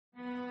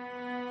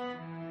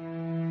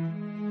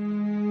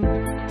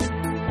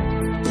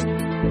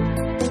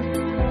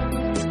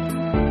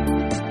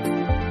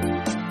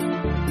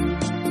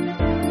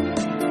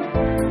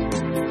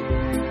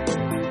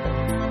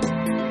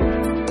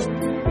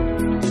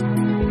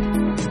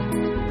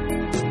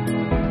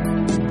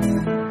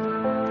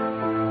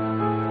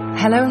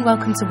Hello and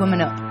welcome to Woman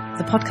Up,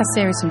 the podcast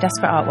series from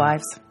Desperate Art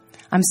Wives.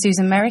 I'm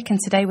Susan Merrick and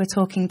today we're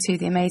talking to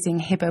the amazing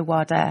Hibbo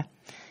Wader.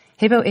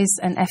 Hibbo is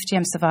an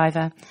FGM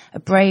survivor, a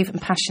brave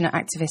and passionate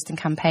activist and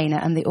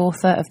campaigner, and the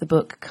author of the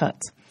book Cut.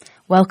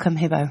 Welcome,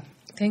 Hibbo.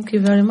 Thank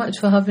you very much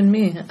for having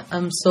me.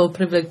 I'm so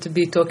privileged to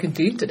be talking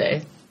to you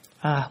today.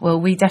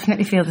 Well, we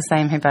definitely feel the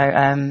same,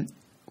 Hibbo.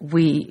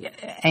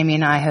 Amy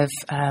and I have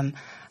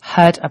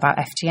heard about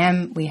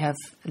FGM. We have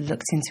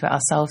looked into it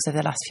ourselves over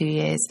the last few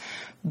years,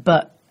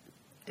 but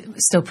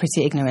still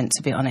pretty ignorant,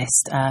 to be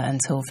honest,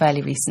 until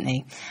fairly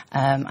recently.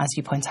 As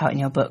you point out in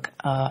your book,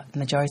 are the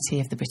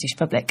majority of the British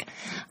public.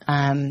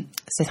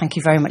 So thank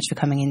you very much for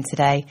coming in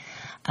today.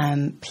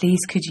 Please,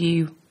 could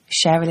you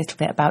share a little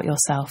bit about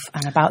yourself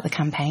and about the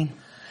campaign?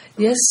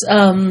 Yes,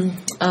 how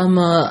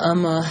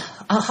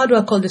do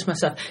I call this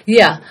myself?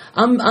 Yeah,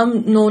 I'm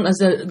known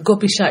as a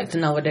gopi shite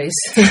nowadays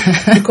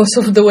because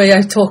of the way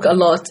I talk a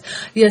lot.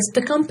 Yes,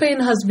 the campaign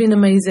has been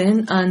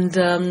amazing, and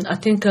I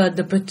think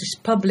the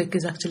British public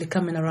is actually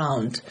coming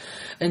around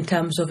in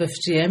terms of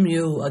FGM.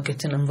 You are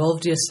getting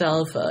involved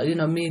yourself,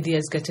 media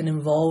is getting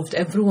involved,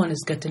 everyone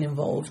is getting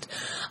involved,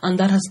 and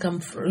that has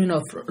come, for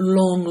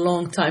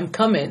long time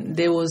coming.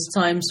 There was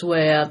times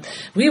where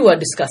we were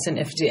discussing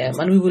FGM,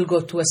 and we will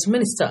go to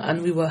Westminster,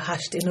 and we were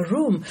hushed in a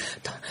room.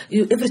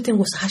 Everything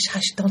was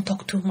hush, don't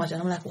talk too much. And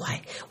I'm like,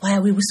 why? Why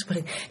are we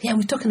whispering? Yeah,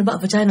 we're talking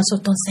about vagina, so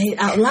don't say it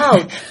out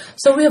loud.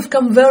 So we have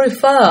come very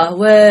far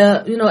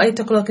where, 8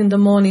 o'clock in the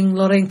morning,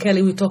 Lorraine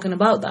Kelly, we're talking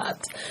about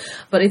that.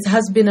 But it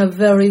has been a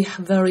very,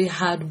 very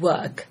hard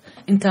work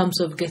in terms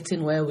of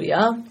getting where we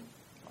are.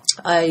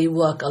 I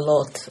work a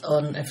lot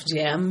on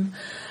FGM.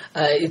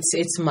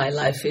 It's my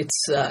life.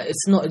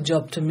 It's not a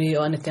job to me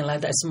or anything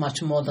like that. It's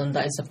much more than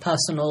that. It's a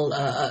personal,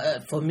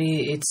 for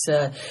me,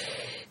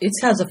 it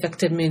has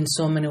affected me in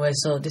so many ways.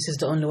 So this is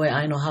the only way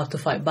I know how to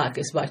fight back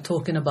is by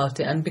talking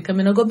about it and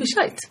becoming a gobi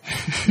shite.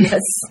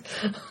 Yes.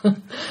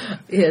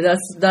 Yeah,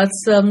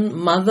 that's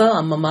mother.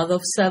 I'm a mother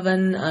of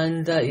 7.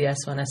 And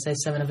yes, when I say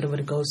 7,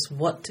 everybody goes,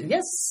 what?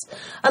 Yes.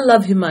 I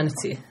love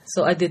humanity.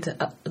 So I did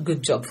a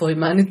good job for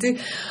humanity.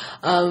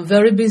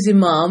 Very busy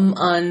mom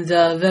and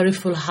very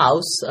full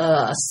house.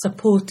 A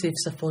supportive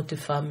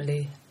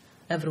family.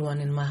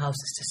 Everyone in my house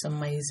is just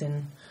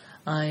amazing.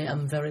 I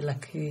am very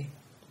lucky.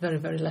 Very,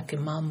 very lucky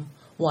mum,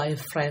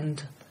 wife,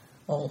 friend,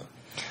 all.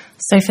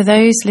 So for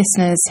those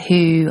listeners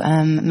who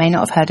may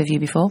not have heard of you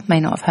before, may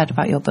not have heard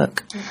about your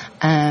book,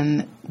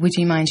 would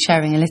you mind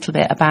sharing a little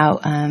bit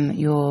about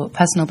your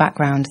personal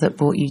background that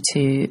brought you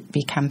to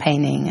be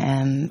campaigning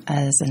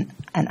as an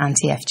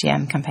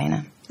anti-FGM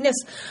campaigner? Yes.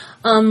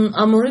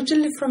 I'm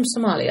originally from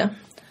Somalia,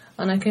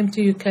 and I came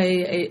to UK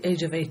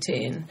age of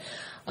 18.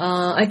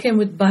 I came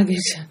with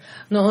baggage.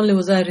 Not only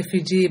was I a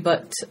refugee,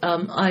 but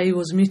I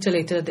was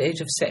mutilated at the age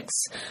of 6.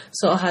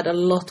 So I had a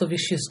lot of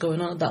issues going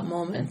on at that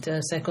moment,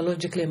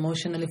 psychologically,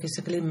 emotionally,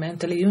 physically,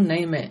 mentally, you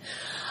name it.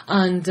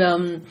 And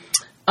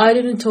I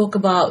didn't talk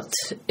about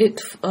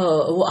it,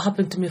 what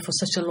happened to me for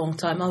such a long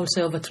time. I would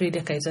say over 3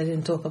 decades I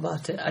didn't talk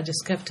about it. I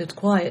just kept it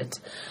quiet.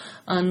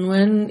 And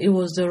when it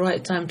was the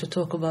right time to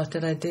talk about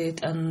it, I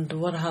did. And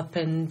what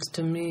happened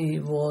to me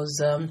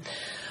was...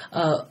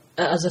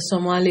 as a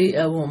Somali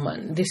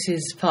woman, this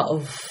is part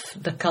of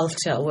the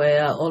culture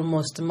where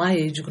almost my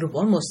age group,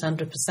 almost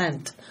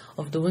 100%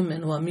 of the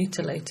women were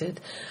mutilated.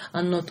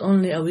 And not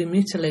only are we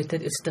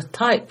mutilated, it's the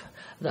type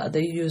that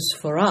they use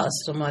for us,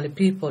 Somali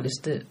people, is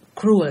the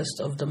cruelest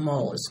of them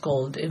all. It's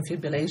called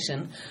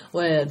infibulation,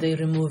 where they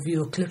remove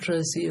your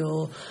clitoris,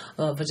 your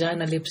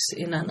vagina, lips,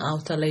 in and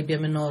outer, labia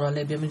minora,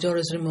 labia majora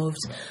is removed,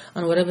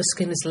 and whatever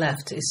skin is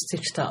left is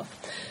stitched up.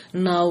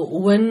 Now,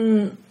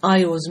 when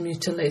I was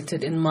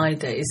mutilated in my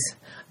days,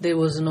 there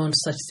was no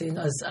such thing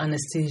as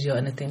anesthesia or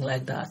anything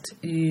like that.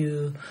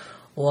 You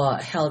were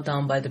held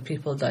down by the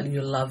people that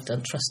you loved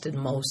and trusted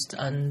most,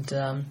 and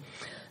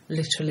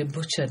literally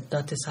butchered.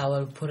 That is how I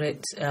would put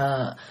it.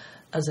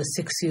 As a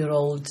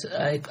 6-year-old,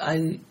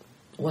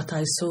 what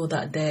I saw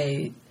that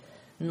day,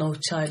 no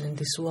child in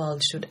this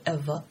world should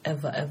ever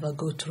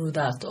go through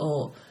that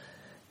or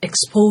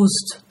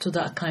exposed to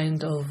that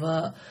kind of,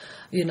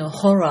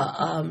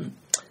 horror.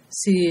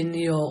 Seeing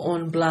your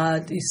own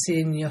blood,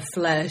 seeing your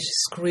flesh,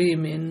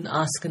 screaming,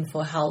 asking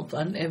for help,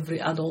 and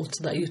every adult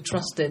that you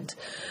trusted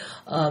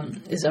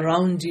is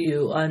around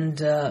you,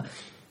 and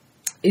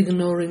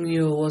ignoring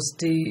you was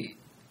the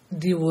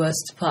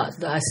worst part.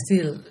 That I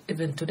still,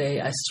 even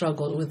today, I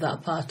struggle with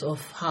that part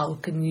of how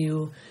can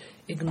you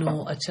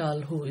ignore a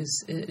child who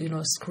is,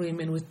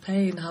 screaming with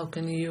pain? How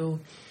can you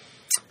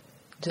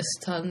just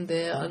stand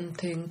there and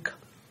think,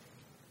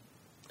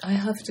 I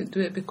have to do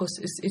it because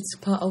it's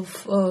part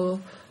of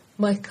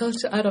my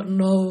culture? I don't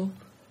know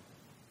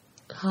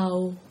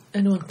how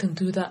anyone can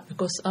do that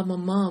because I'm a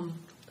mom.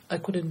 I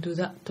couldn't do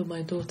that to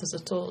my daughters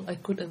at all. I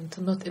couldn't,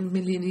 not in a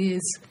million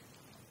years,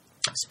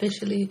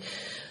 especially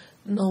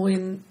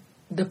knowing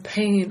the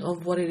pain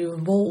of what it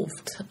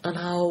involved and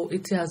how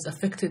it has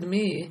affected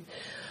me.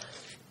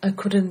 I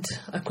couldn't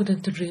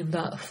dream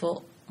that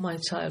for my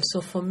child.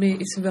 So for me,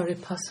 it's very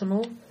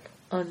personal,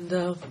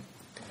 and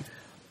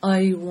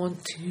I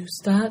want to use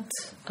that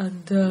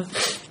and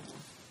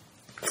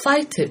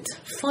fight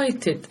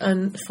it.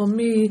 And for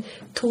me,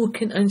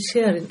 talking and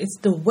sharing, it's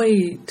the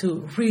way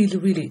to really,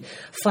 really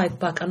fight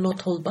back and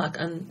not hold back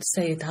and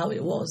say it how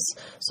it was.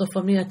 So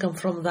for me, I come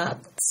from that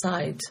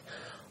side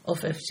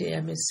of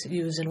FGM, is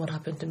using what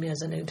happened to me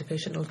as an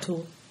educational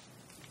tool.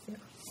 Yeah.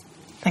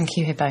 Thank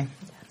you, Hibbo.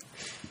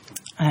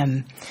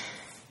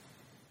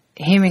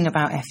 Hearing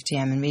about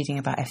FGM and reading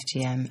about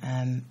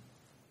FGM,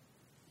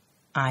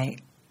 I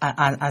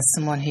as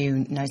someone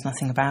who knows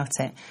nothing about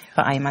it,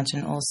 but I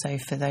imagine also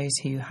for those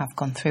who have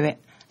gone through it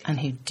and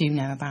who do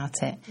know about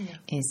it,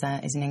 is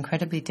an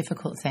incredibly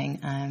difficult thing,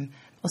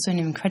 also an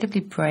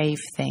incredibly brave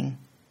thing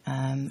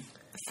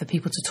for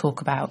people to talk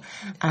about,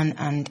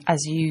 and as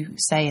you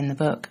say in the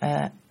book,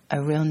 a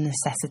real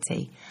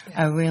necessity,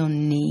 a real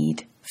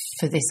need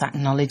for this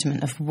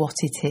acknowledgement of what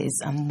it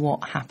is and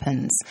what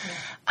happens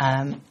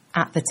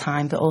at the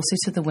time, but also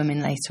to the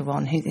women later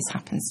on who this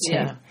happens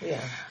to.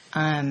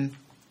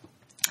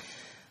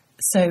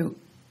 So,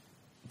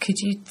 could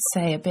you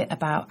say a bit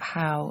about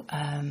how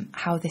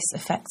this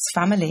affects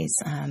families,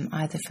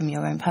 either from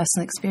your own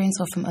personal experience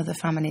or from other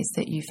families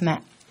that you've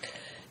met?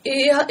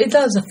 Yeah, it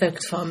does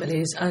affect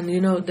families, and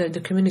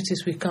the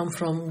communities we come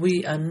from,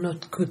 we are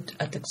not good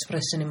at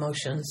expressing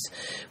emotions.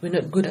 We're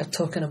not good at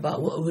talking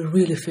about what we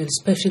really feel,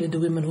 especially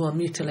the women who are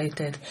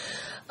mutilated.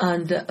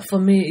 And for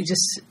me,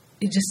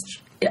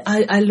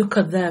 I look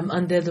at them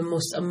and they're the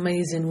most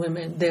amazing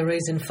women. They're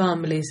raising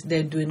families.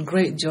 They're doing a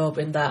great job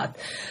in that.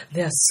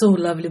 They are so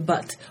lovely.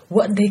 But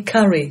what they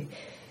carry,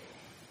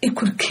 it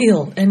could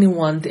kill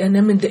anyone. And I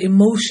mean, the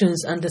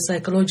emotions and the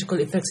psychological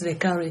effects they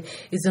carry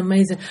is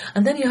amazing.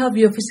 And then you have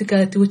your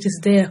physicality, which is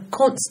there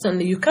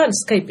constantly. You can't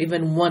escape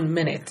even 1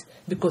 minute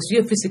because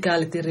your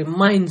physicality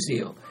reminds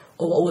you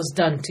of what was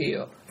done to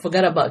you.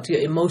 Forget about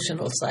your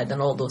emotional side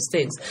and all those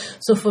things.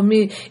 So for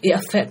me, it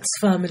affects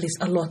families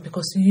a lot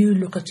because you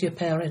look at your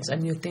parents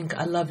and you think,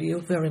 I love you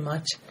very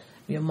much.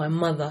 You're my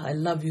mother. I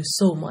love you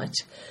so much.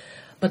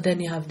 But then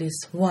you have this,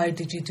 why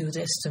did you do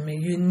this to me?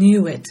 You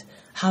knew it.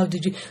 How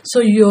did you? So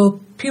your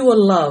pure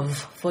love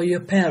for your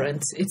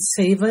parents, it's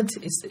savored.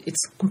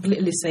 It's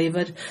completely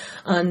savored.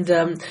 And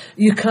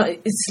you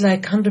can't, it's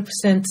like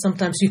 100%.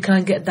 Sometimes you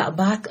can't get that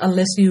back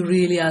unless you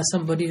really are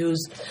somebody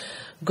who's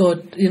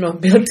God,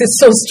 built it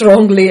so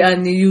strongly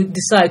and you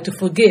decide to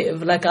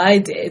forgive like I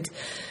did.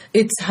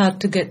 It's hard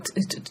to get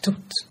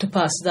to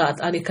pass that,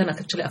 and it can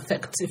actually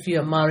affect, if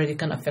you're married, it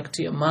can affect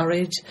your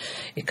marriage.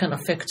 It can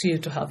affect you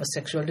to have a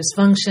sexual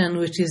dysfunction,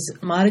 which is,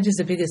 marriage is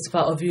the biggest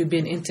part of you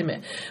being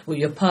intimate with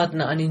your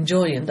partner and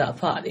enjoying that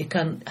part. It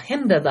can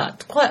hinder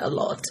that quite a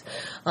lot.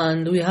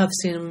 And we have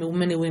seen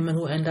many women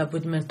who end up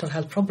with mental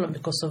health problems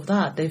because of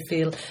that. They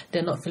feel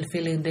they're not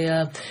fulfilling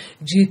their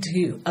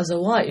duty as a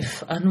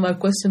wife. And my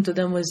question to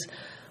them was,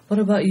 what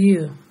about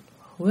you?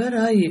 Where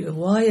are you?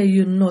 Why are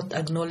you not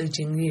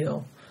acknowledging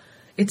you?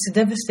 It's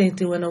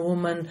devastating when a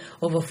woman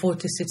over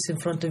 40 sits in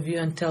front of you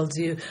and tells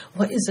you,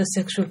 what is a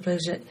sexual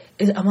pleasure?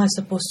 Am I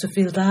supposed to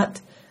feel that?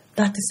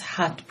 That is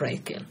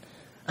heartbreaking.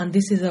 And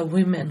this is a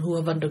women who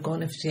have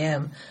undergone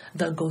FGM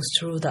that goes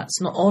through that.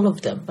 It's not all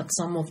of them, but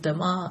some of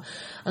them are.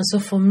 And so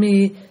for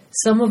me,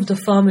 some of the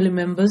family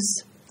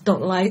members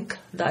don't like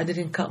that I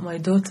didn't cut my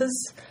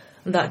daughters.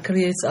 That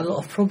creates a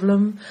lot of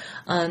problem.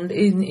 And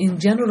in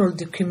general,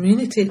 the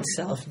community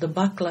itself, the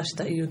backlash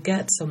that you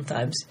get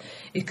sometimes,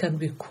 it can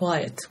be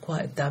quite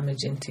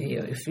damaging to you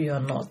if you are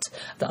not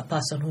that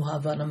person who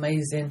have an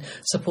amazing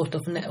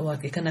supportive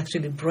network. It can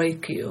actually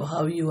break you,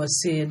 how you are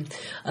seen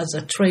as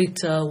a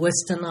traitor,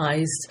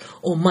 westernized,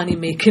 or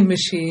money-making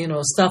machine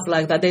or stuff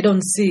like that. They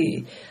don't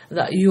see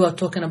that you are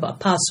talking about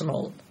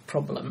personal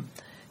problem.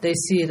 They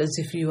see it as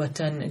if you are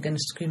turning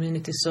against the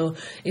community. So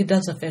it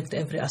does affect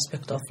every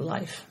aspect of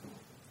life.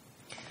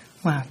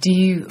 Wow. Do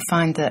you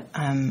find that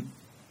some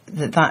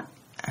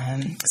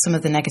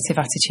of the negative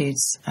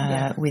attitudes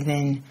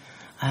within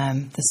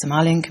the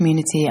Somalian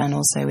community and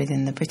also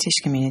within the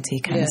British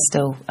community is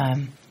still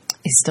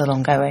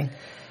ongoing?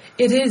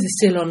 It is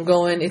still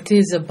ongoing. It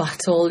is a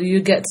battle.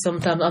 You get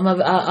sometimes.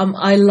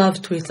 I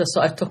love Twitter,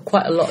 so I talk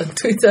quite a lot on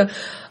Twitter,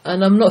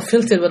 and I'm not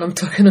filtered when I'm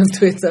talking on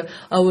Twitter.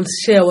 I will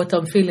share what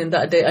I'm feeling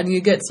that day, and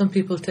you get some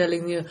people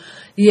telling you,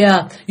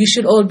 "Yeah, you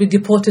should all be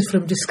deported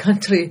from this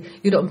country.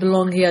 You don't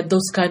belong here.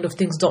 Those kind of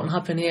things don't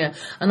happen here."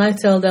 And I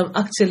tell them,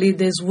 actually,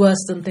 there's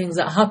worse than things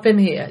that happen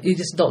here. You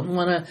just don't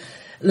want to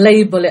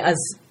label it as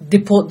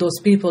deport those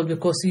people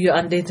because you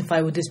identify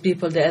with these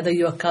people, they're either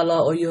your color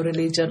or your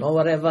religion or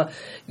whatever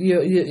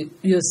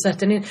you're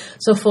certain in.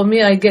 So for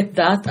me, I get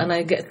that, and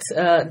I get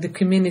the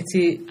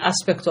community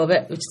aspect of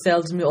it, which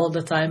tells me all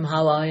the time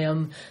how I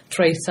am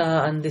traitor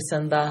and this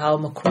and that, how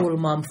I'm a cruel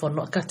mom for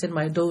not cutting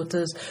my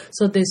daughters.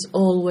 So there's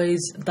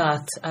always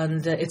that,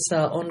 and it's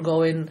an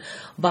ongoing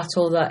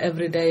battle that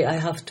every day I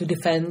have to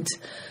defend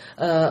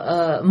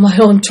my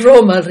own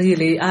trauma,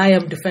 really. I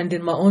am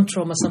defending my own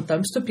trauma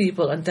sometimes to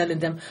people and telling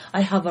them,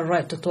 I have a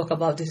right to talk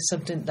about this,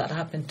 something that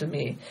happened to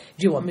me.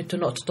 Do you want me to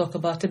not talk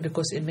about it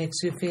because it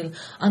makes you feel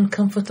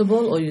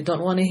uncomfortable, or you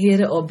don't want to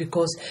hear it, or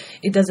because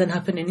it doesn't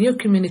happen in your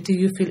community,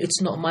 you feel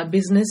it's not my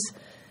business?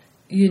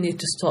 You need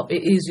to stop.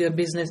 It is your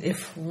business.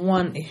 If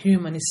one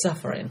human is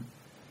suffering,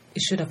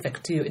 it should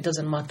affect you. It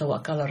doesn't matter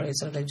what color,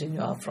 race, religion you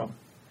are from.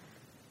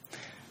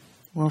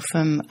 Well,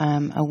 from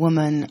a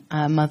woman,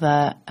 a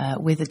mother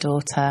with a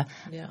daughter,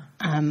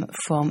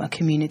 from a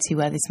community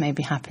where this may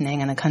be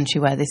happening and a country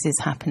where this is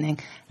happening,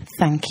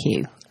 thank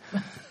you.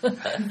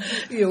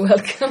 You're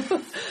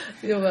welcome.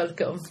 You're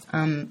welcome.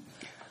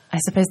 I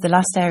suppose the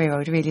last area I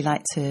would really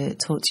like to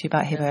talk to you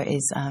about, Hiba,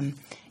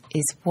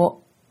 is what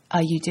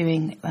are you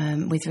doing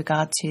with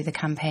regard to the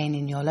campaign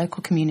in your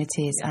local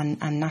communities and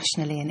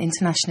nationally and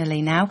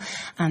internationally now,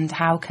 and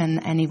how can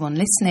anyone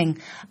listening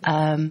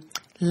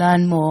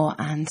learn more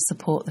and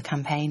support the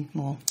campaign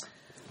more?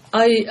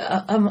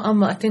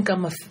 I think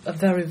I'm a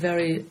very,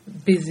 very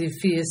busy,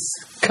 fierce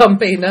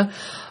campaigner.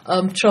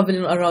 I'm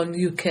traveling around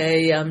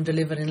UK. I'm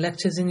delivering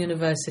lectures in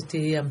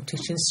university. I'm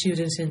teaching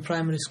students in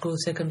primary school,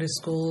 secondary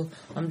school.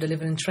 I'm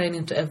delivering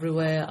training to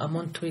everywhere. I'm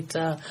on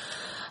Twitter.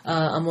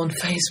 I'm on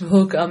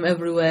Facebook. I'm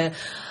everywhere.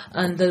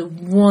 And the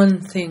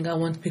one thing I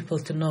want people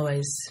to know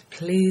is,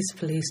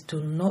 please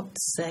do not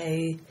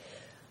say,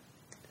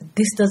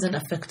 this doesn't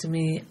affect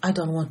me, I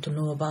don't want to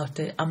know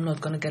about it, I'm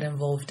not going to get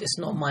involved, it's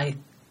not my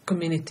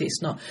community,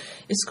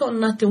 it's got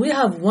nothing. We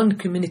have one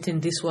community in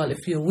this world,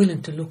 if you're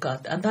willing to look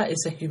at, and that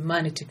is a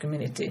humanity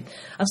community.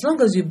 As long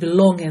as you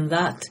belong in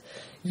that,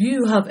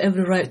 you have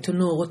every right to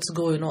know what's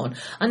going on.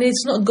 And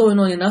it's not going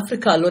on in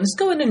Africa alone, it's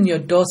going on in your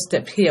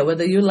doorstep here,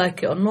 whether you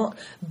like it or not.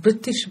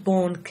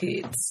 British-born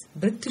kids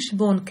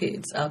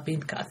are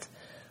being cut.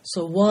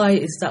 So why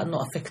is that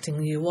not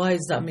affecting you? Why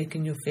is that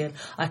making you feel,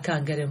 I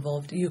can't get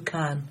involved? You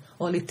can.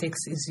 All it takes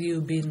is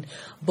you being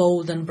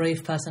bold and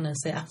brave person and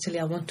say, actually,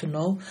 I want to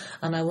know,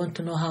 and I want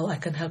to know how I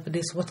can help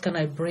this. What can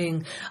I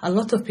bring? A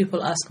lot of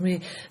people ask me,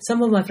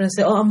 some of my friends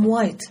say, I'm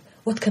white.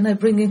 What can I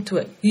bring into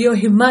it? Your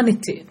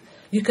humanity.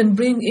 You can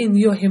bring in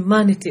your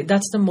humanity.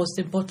 That's the most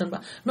important.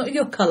 Not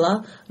your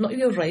color, not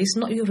your race,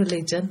 not your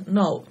religion.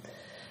 No.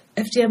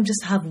 FGM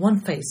just have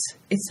one face.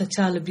 It's a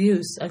child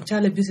abuse, and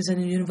child abuse is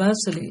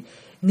universally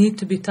need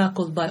to be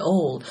tackled by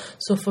all.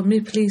 So for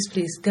me, please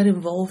get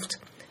involved,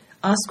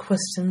 ask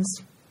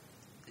questions,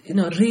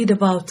 read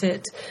about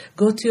it,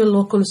 go to your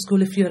local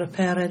school if you're a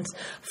parent,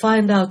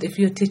 find out if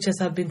your teachers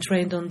have been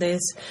trained on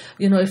this.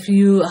 If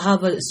you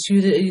have a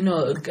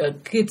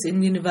student, kids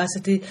in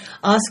university,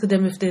 ask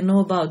them if they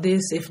know about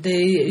this, if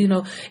they,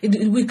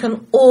 we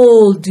can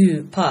all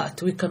do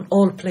part, we can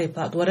all play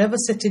part. Whatever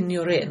setting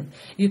you're in,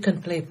 you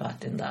can play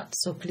part in that.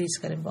 So please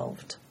get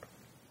involved.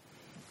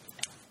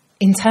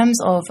 In terms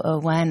of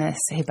awareness,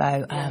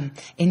 Hiba,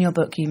 in your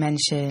book you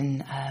mention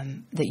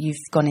that you've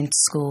gone into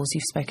schools,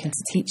 you've spoken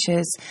to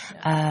teachers,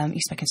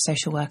 you've spoken to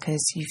social workers,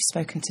 you've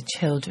spoken to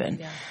children.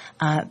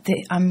 Yeah.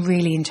 I'm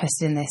really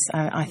interested in this.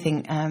 I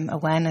think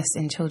awareness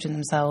in children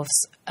themselves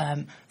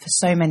for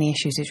so many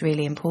issues is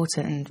really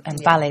important and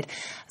valid.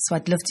 So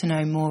I'd love to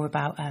know more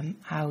about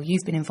how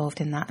you've been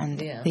involved in that and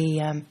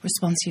the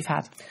response you've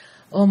had.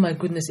 Oh my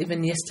goodness,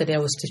 even yesterday I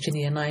was teaching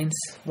year 9s,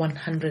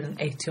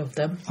 180 of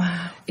them.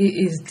 Wow. It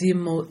is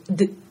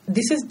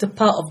this is the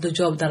part of the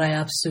job that I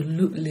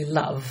absolutely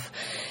love,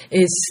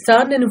 is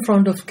standing in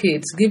front of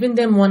kids, giving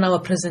them 1 hour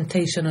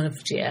presentation on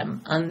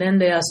FGM, and then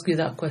they ask you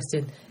that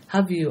question,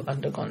 have you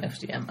undergone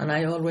FGM? And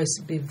I always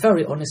be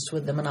very honest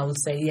with them, and I will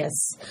say yes.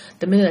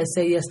 The minute I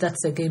say yes,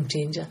 that's a game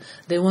changer.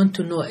 They want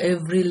to know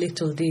every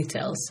little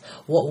details.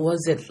 What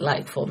was it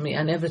like for me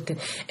and everything.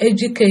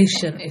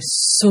 Education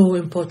is so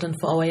important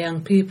for our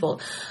young people.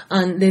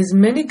 And there's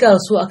many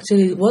girls who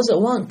actually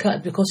weren't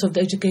cut because of the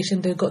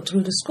education they got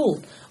through the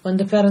school. When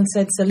the parents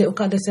said it's a little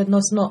cut, they said, no,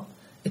 it's not.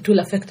 It will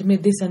affect me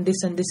this and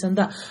this and this and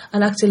that.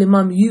 And actually,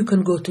 Mom, you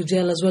can go to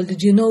jail as well.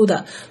 Did you know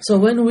that? So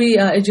when we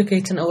are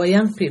educating our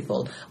young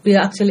people, we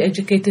are actually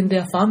educating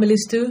their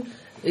families too.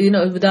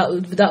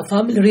 Without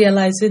family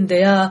realizing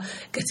they are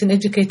getting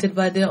educated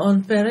by their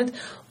own parent.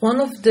 One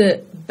of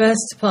the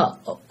best part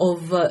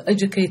of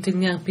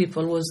educating young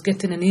people was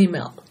getting an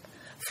email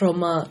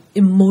from an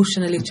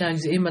emotionally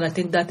challenged email. I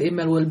think that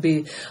email will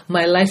be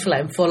my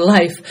lifeline for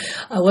life.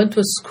 I went to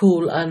a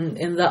school, and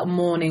in that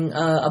morning,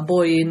 a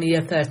boy in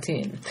year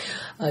 13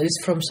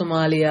 is from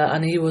Somalia,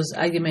 and he was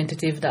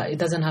argumentative that it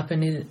doesn't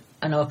happen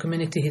in our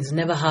community. He's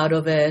never heard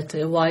of it.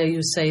 Why are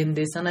you saying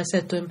this? And I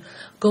said to him,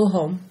 go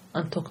home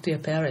and talk to your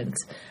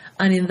parents.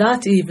 And in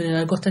that evening,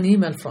 I got an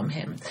email from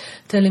him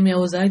telling me, I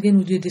was arguing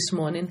with you this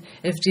morning.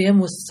 FGM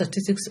was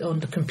statistics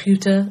on the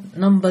computer,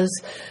 numbers,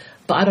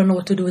 but I don't know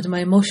what to do with my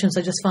emotions.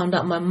 I just found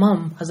out my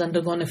mom has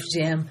undergone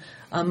FGM.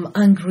 I'm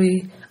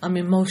angry, I'm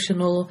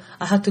emotional.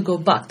 I had to go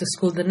back to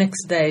school the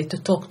next day to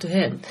talk to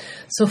him.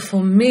 So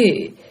for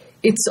me,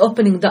 it's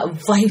opening that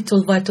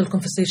vital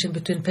conversation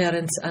between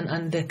parents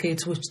and their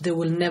kids, which they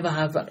will never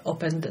have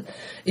opened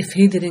if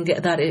he didn't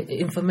get that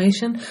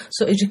information.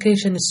 So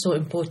education is so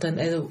important,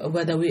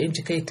 whether we're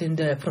educating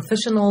the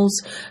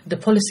professionals, the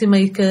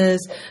policymakers,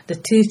 the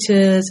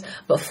teachers.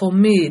 But for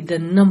me, the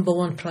number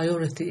one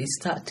priority is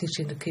start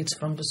teaching the kids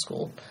from the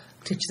school.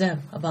 Teach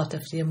them about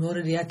FGM. We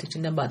already are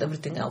teaching them about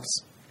everything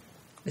else.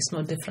 There's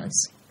no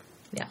difference.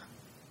 Yeah.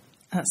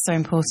 That's so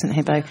important,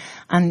 Hibbo.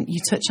 And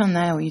you touch on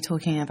there, were you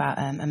talking about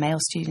a male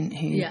student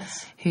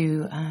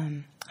who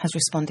has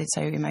responded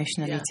so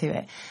emotionally to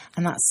it,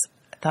 and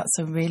that's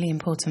a really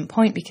important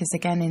point, because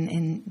again,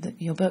 in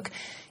your book,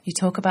 you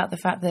talk about the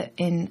fact that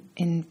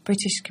in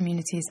British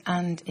communities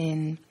and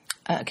in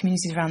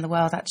communities around the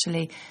world,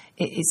 actually,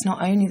 it's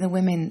not only the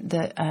women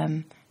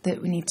that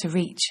we need to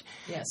reach,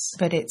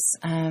 but it's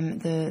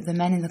the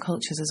men in the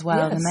cultures as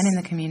well, the men in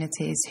the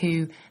communities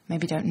who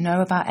maybe don't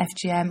know about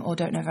FGM or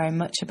don't know very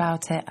much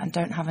about it and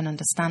don't have an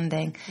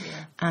understanding,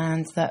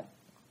 and that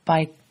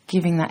by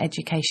giving that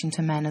education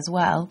to men as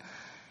well,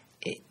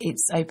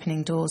 it's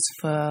opening doors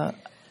for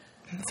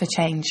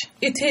change.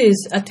 It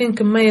is. I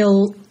think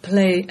male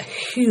play a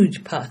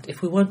huge part.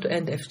 If we want to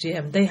end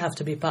FGM, they have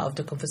to be part of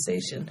the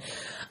conversation.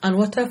 And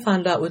what I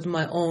found out with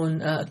my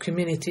own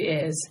community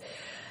is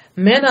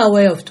men are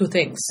aware of two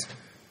things.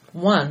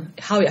 One,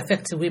 how it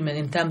affects women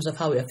in terms of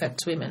how it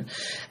affects women.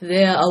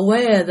 They are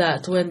aware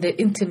that when they're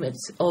intimate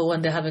or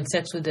when they're having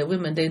sex with the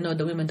women, they know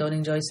the women don't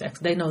enjoy sex.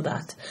 They know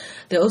that.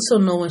 They also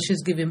know when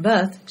she's giving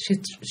birth, she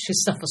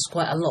suffers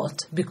quite a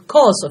lot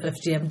because of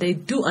FGM. They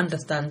do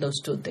understand those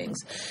two things.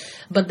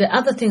 But the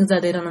other things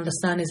that they don't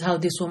understand is how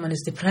this woman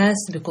is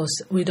depressed,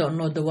 because we don't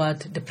know the word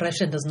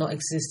depression does not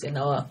exist in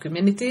our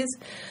communities.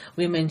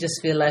 Women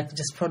just feel like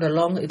just prod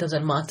along, it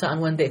doesn't matter.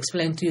 And when they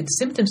explain to you the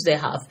symptoms they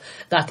have,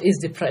 that is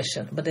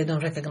depression, but they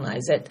don't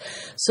recognize it.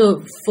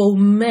 So for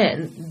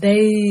men,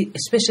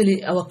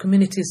 especially our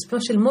communities,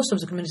 especially most of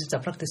the communities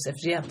that practice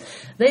FGM,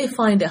 they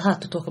find it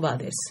hard to talk about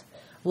this.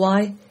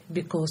 Why?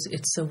 Because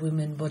it's a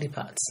women's body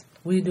parts.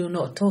 We do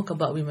not talk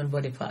about women's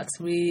body parts.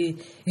 We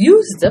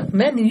use them.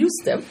 Men use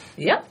them.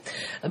 Yeah.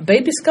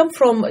 Babies come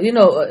from,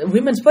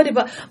 women's body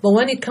parts. But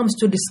when it comes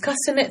to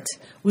discussing it,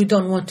 we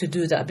don't want to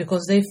do that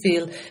because they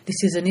feel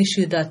this is an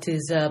issue that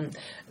is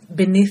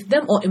beneath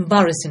them or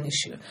embarrassing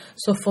issue.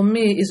 So for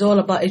me, it's all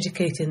about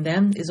educating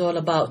them. It's all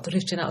about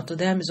reaching out to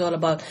them. It's all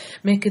about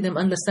making them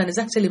understand it's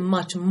actually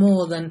much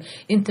more than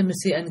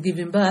intimacy and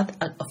giving birth.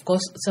 And of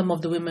course, some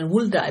of the women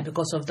will die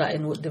because of that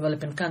in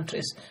developing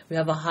countries. We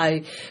have a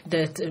high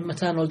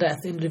maternal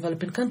death in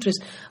developing countries.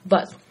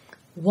 But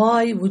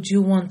why would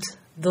you want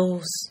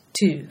those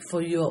two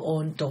for your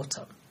own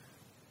daughter?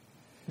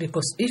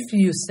 Because if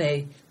you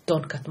say,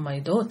 don't cut my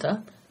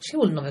daughter, she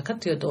will never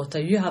cut your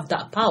daughter. You have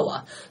that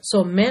power.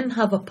 So men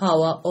have a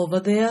power over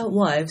their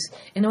wives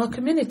in our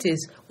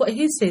communities. What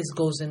he says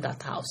goes in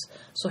that house.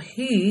 So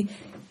he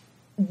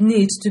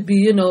needs to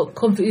be,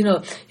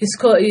 his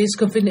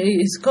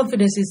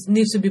confidence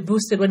needs to be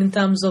boosted when in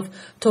terms of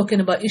talking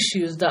about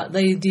issues that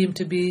they deem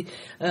to be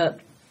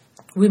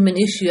women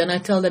issue, and I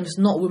tell them it's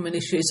not women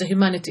issue, it's a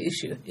humanity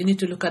issue. You need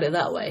to look at it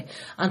that way.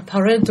 And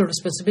parental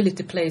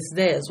responsibility plays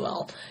there as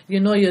well. You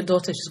know your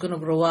daughter, she's going to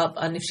grow up,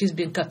 and if she's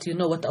being cut, you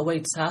know what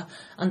awaits her,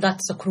 and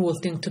that's a cruel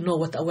thing to know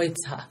what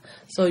awaits her.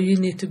 So you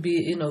need to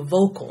be,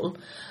 vocal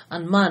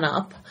and man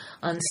up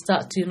and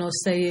start,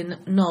 saying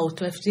no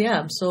to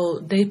FGM. So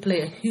they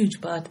play a huge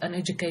part, and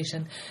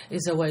education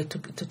is a way to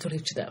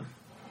reach them.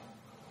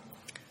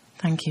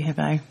 Thank you,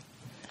 Hibbo.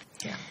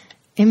 Yeah.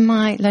 In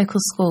my local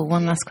school,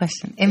 one last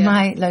question. In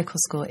my local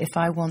school, if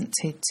I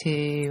wanted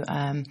to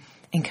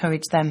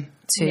encourage them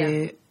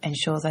to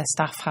ensure their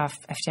staff have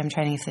FGM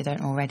training if they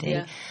don't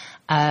already,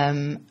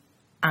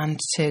 and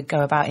to go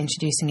about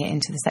introducing it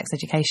into the sex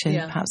education,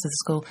 perhaps of the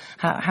school,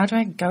 how do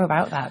I go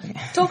about that?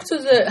 Talk to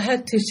the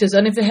head teachers,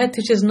 and if the head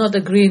teacher is not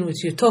agreeing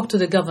with you, talk to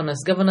the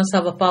governors. Governors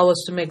have the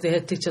powers to make the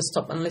head teacher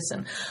stop and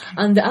listen.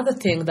 And the other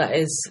thing that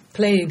is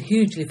playing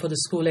hugely for the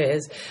school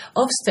is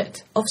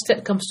Ofsted.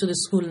 Ofsted comes to the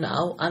school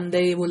now, and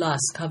they will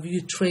ask, have you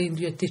trained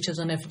your teachers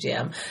on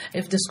FGM?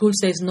 If the school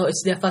says no,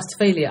 it's their first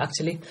failure,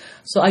 actually.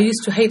 So I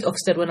used to hate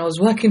Ofsted when I was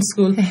working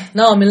school.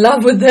 Now I'm in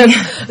love with them.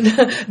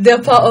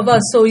 They're part of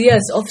us. So yes,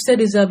 Ofsted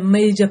is a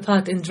major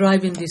part in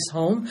driving this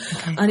home,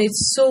 and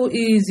it's so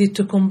easy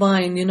to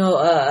combine,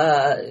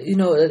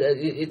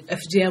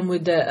 FGM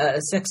with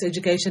the sex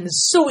education.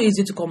 It's so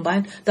easy to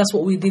combine. That's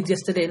what we did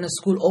yesterday in a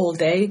school all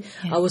day.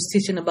 I was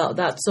teaching about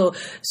that. So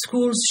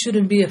schools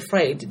shouldn't be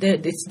afraid.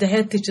 It's the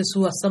head teachers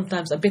who are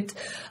sometimes a bit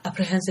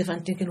apprehensive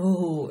and thinking,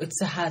 oh,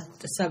 it's a hard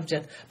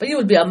subject. But you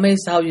will be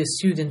amazed how your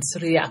students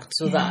react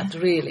to that,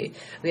 really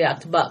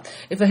react. But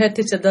if a head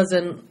teacher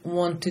doesn't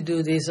want to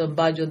do this or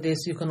budge on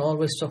this, you can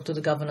always talk to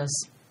the governors.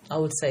 I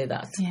would say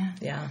that.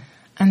 Yeah.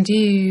 And do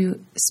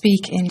you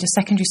speak in just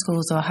secondary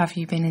schools, or have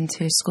you been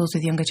into schools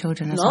with younger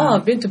children as well? No,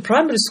 I've been to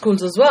primary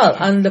schools as well.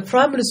 And the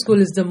primary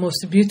school is the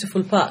most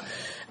beautiful part.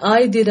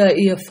 I did a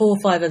year 4,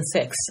 5, and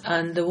 6,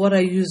 and what I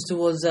used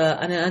was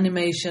an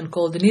animation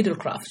called the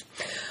Needlecraft.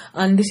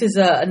 And this is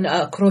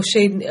a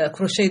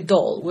crochet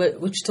doll,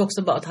 which talks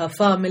about her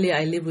family.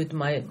 I live with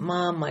my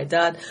mom, my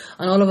dad,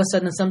 and all of a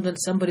sudden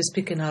somebody's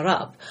picking her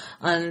up,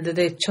 and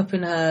they're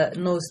chopping her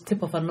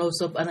tip of her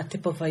nose up and a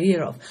tip of her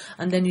ear off.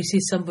 And then you see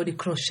somebody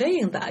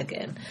crocheting that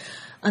again.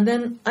 And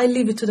then I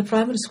leave it to the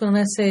primary school and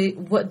I say,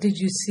 what did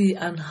you see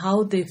and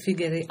how they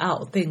figure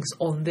out things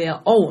on their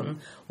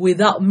own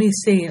without me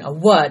saying a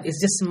word is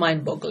just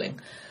mind-boggling.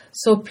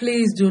 So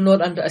please do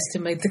not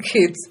underestimate the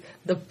kids.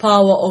 The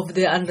power of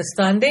their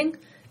understanding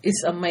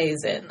is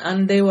amazing.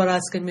 And they were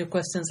asking me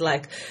questions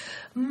like,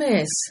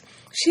 Miss,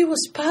 she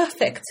was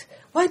perfect.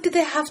 Why did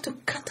they have to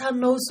cut her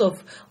nose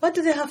off? Why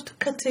did they have to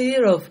cut her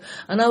ear off?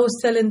 And I was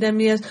telling them,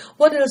 yes,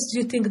 what else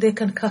do you think they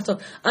can cut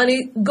off? And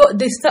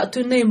they start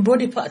to name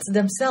body parts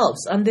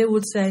themselves. And they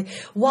would say,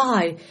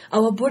 why?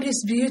 Our body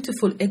is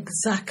beautiful.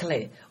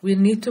 Exactly. We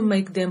need to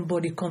make them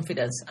body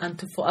confidence.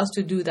 And for us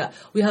to do that,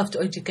 we have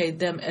to educate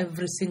them.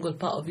 Every single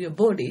part of your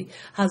body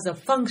has a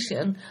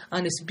function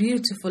and it's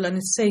beautiful and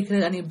it's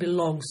sacred and it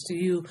belongs to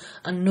you.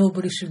 And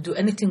nobody should do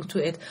anything to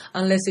it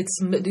unless it's,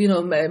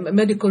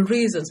 medical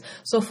reasons.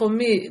 So for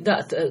me,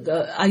 that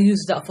I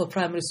use that for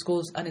primary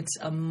schools and it's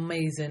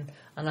amazing.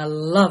 And I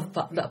love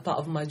that part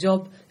of my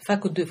job. If I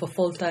could do it for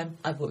full time,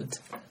 I would.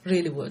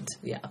 Really would,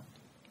 yeah.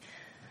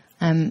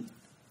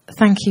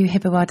 Thank you,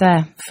 Hiba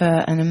Wader, for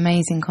an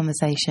amazing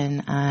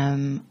conversation.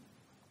 And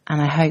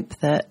I hope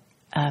that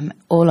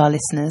all our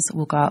listeners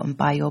will go out and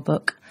buy your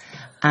book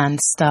and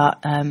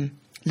start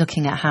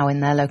looking at how in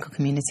their local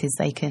communities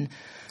they can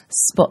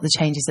spot the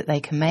changes that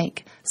they can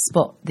make,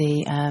 spot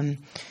the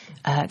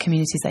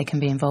communities they can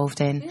be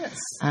involved in. Yes.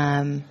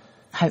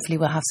 Hopefully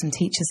we'll have some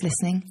teachers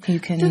listening who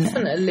can...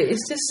 Definitely.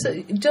 It's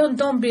just,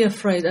 don't be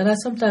afraid. And I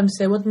sometimes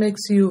say, what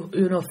makes you,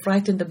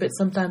 frightened a bit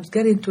sometimes,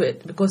 get into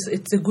it. Because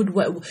it's a good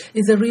way.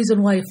 It's a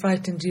reason why you're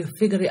frightened. You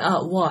figure it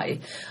out why.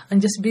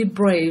 And just be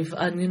brave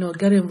and,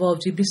 get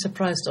involved. You'd be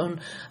surprised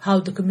on how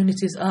the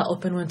communities are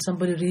open when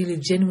somebody really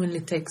genuinely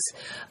takes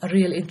a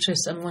real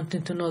interest and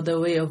wanting to know their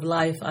way of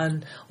life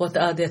and what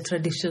are their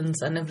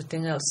traditions and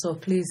everything else. So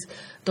please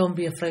don't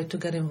be afraid to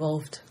get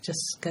involved.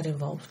 Just get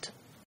involved.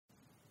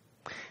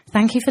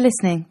 Thank you for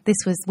listening. This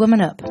was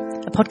Woman Up,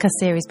 a podcast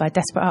series by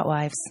Desperate Art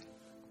Wives.